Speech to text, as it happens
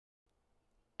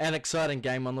An exciting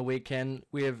game on the weekend.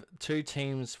 We have two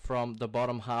teams from the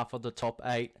bottom half of the top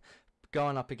 8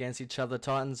 going up against each other.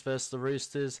 Titans versus the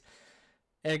Roosters.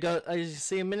 And as you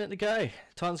see, a minute to go.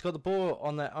 Titans got the ball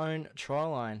on their own try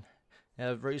line.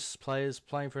 Roosters players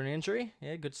playing for an injury.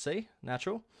 Yeah, good to see.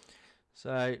 Natural.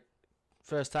 So,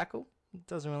 first tackle.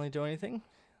 Doesn't really do anything.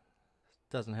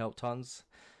 Doesn't help Titans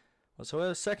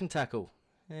whatsoever. Second tackle.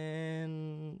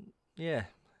 And, yeah.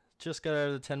 Just got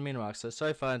over the 10-metre mark.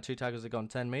 So far, 2 tackles have gone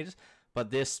 10 metres.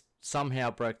 But this somehow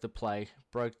broke the play.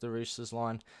 Broke the Roosters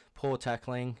line. Poor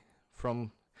tackling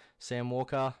from Sam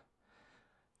Walker.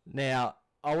 Now,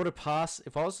 I would have passed,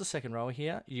 if I was the second rower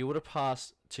here, you would have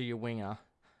passed to your winger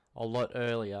a lot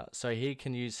earlier so he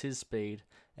can use his speed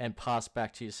and pass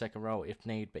back to your second rower if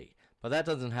need be. But that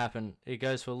doesn't happen. It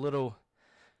goes for a little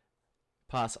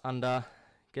pass under,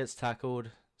 gets tackled.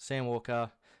 Sam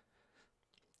Walker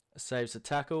saves the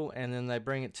tackle, and then they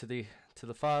bring it to the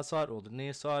far side or the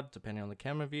near side, depending on the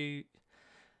camera view.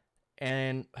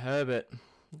 And Herbert.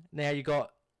 Now you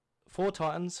got 4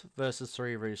 Titans versus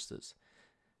 3 Roosters.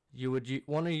 You would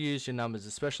want to use your numbers,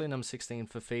 especially number 16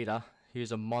 for Feeder.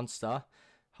 He's a monster.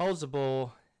 Holds the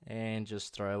ball and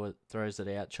just throws it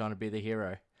out, trying to be the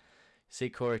hero. See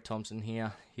Corey Thompson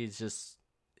here. He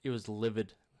was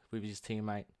livid with his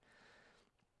teammate.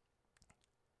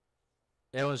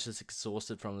 Everyone's just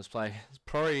exhausted from this play. It's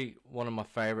probably one of my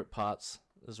favourite parts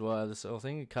as well. This whole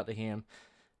thing, you cut to him.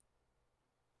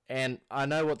 And I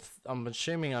know I'm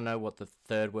assuming I know what the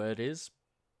third word is.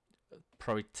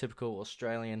 Probably typical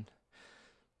Australian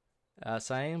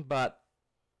saying, but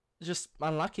just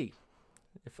unlucky.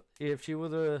 If you were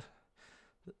the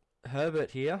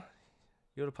Herbert here,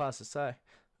 you would have passed it. So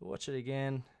watch it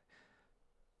again.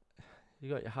 You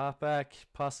got your halfback,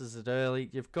 passes it early.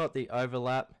 You've got the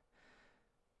overlap.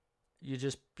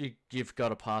 You've got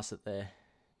to pass it there.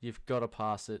 You've got to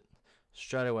pass it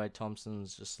straight away.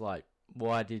 Thompson's just like,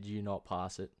 why did you not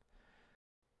pass it?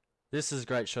 This is a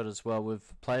great shot as well,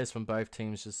 with players from both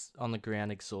teams just on the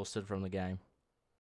ground exhausted from the game.